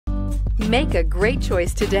Make a great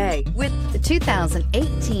choice today with the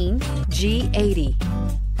 2018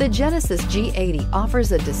 G80. The Genesis G80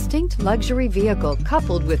 offers a distinct luxury vehicle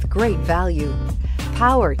coupled with great value.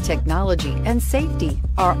 Power, technology, and safety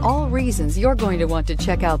are all reasons you're going to want to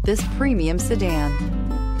check out this premium sedan.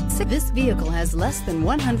 This vehicle has less than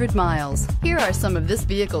 100 miles. Here are some of this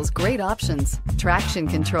vehicle's great options: traction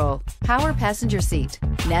control, power passenger seat,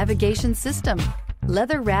 navigation system,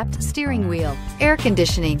 leather-wrapped steering wheel, air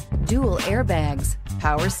conditioning, dual airbags,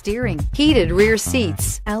 power steering, heated rear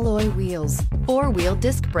seats, alloy wheels, four-wheel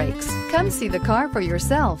disc brakes. Come see the car for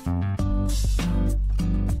yourself.